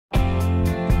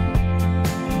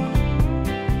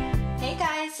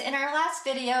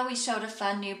last video we showed a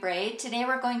fun new braid. Today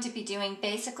we're going to be doing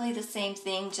basically the same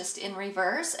thing just in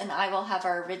reverse, and I will have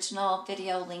our original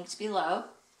video linked below.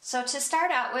 So to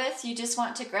start out with, you just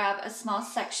want to grab a small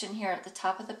section here at the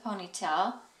top of the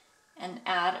ponytail and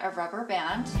add a rubber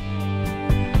band.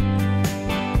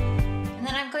 And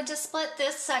then I'm going to split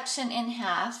this section in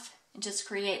half and just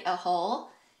create a hole.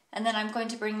 And then I'm going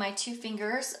to bring my two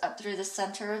fingers up through the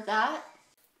center of that.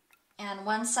 And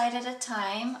one side at a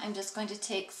time, I'm just going to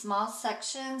take small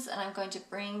sections and I'm going to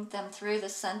bring them through the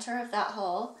center of that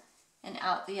hole and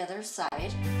out the other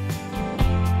side.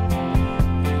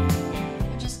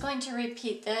 I'm just going to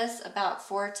repeat this about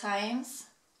 4 times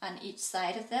on each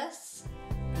side of this.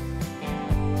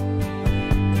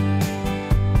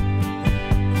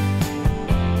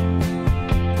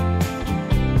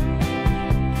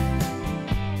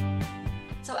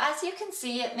 As you can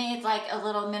see, it made like a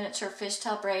little miniature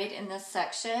fishtail braid in this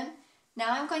section. Now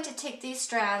I'm going to take these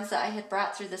strands that I had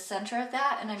brought through the center of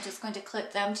that, and I'm just going to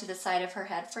clip them to the side of her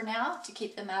head for now to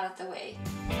keep them out of the way.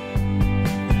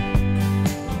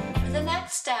 For the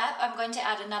next step, I'm going to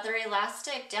add another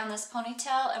elastic down this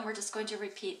ponytail, and we're just going to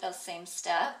repeat those same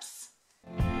steps.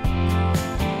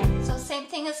 So same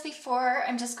thing as before,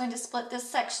 I'm just going to split this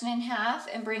section in half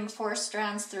and bring 4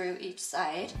 strands through each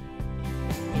side.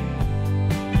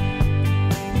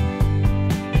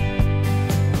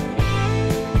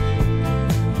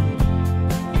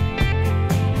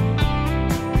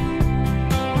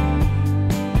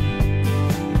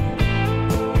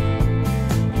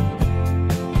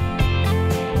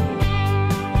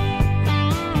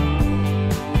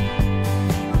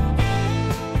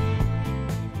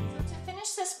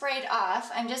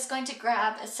 I'm just going to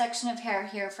grab a section of hair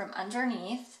here from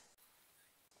underneath,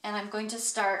 and I'm going to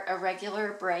start a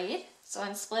regular braid. So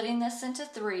I'm splitting this into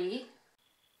 3,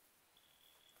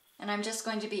 and I'm just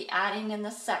going to be adding in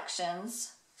the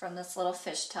sections from this little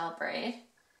fishtail braid,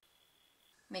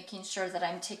 making sure that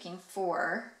I'm taking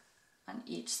 4 on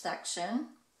each section.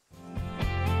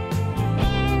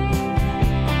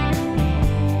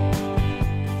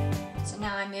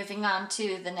 Now I'm moving on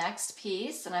to the next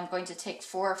piece, and I'm going to take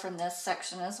 4 from this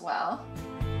section as well.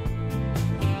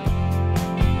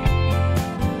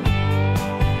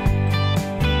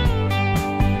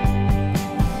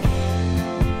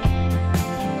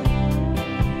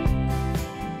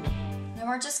 Then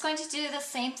we're just going to do the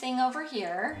same thing over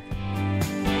here.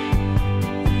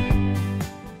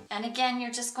 And again,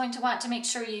 you're just going to want to make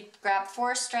sure you grab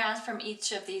 4 strands from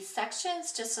each of these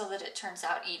sections just so that it turns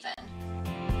out even.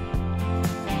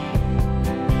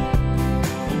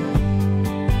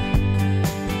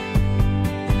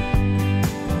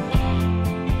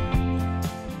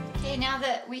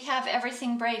 We have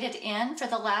everything braided in. For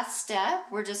the last step,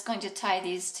 we're just going to tie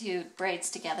these 2 braids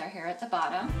together here at the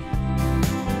bottom.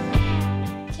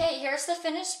 Okay, here's the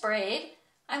finished braid.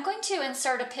 I'm going to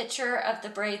insert a picture of the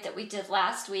braid that we did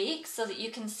last week so that you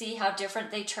can see how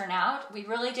different they turn out. We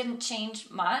really didn't change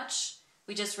much.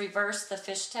 We just reversed the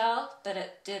fishtail, but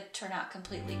it did turn out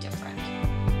completely different.